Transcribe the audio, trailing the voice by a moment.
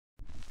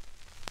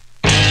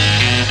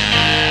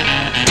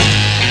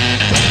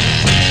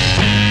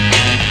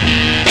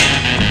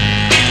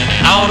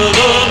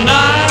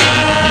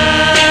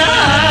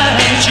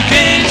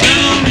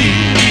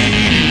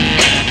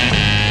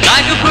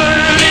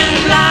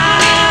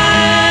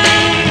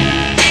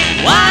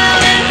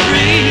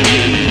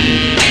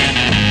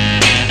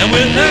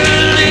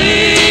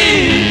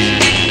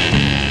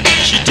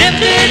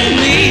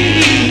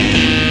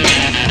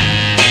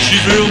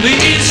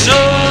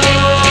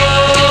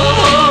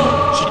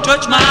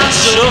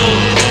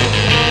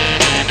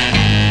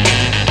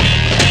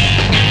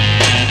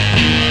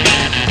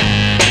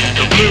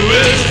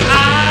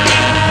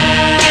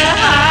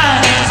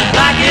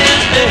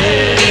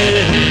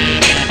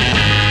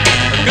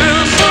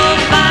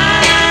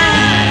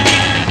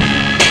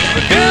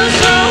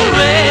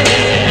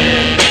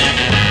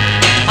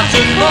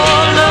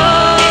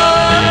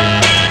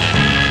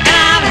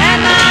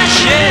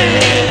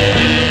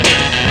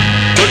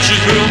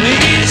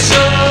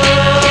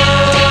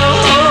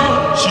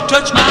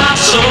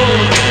soul.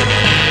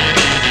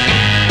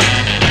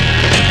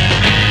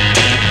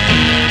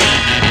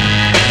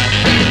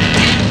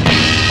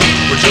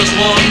 For just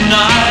one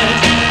night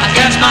I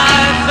cast my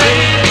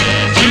fate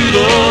to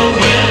the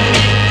wind,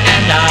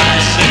 and I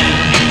sing,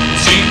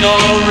 seemed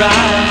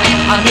alright.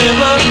 I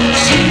never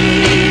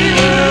see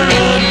her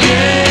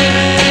again.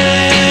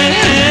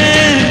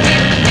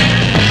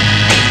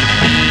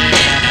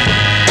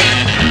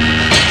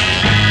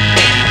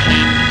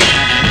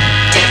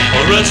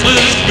 A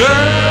restless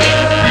girl,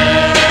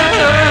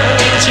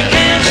 she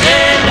can't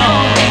stay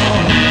long,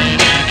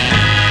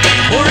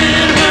 for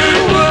in her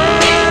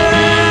world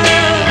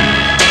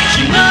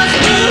she must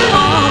move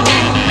on.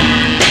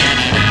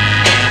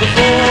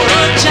 Before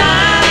a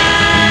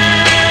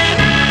time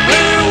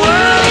her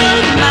world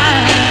was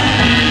mine.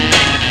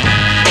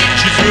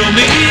 She thrilled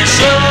me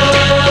so,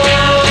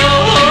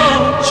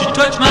 she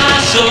touched my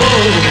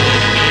soul.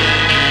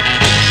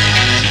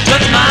 She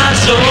touched my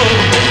soul.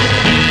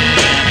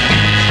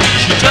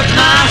 She touched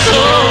my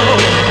soul.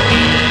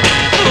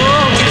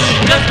 Oh, she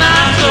touched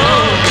my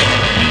soul.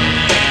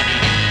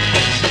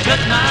 She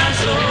touched my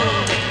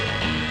soul.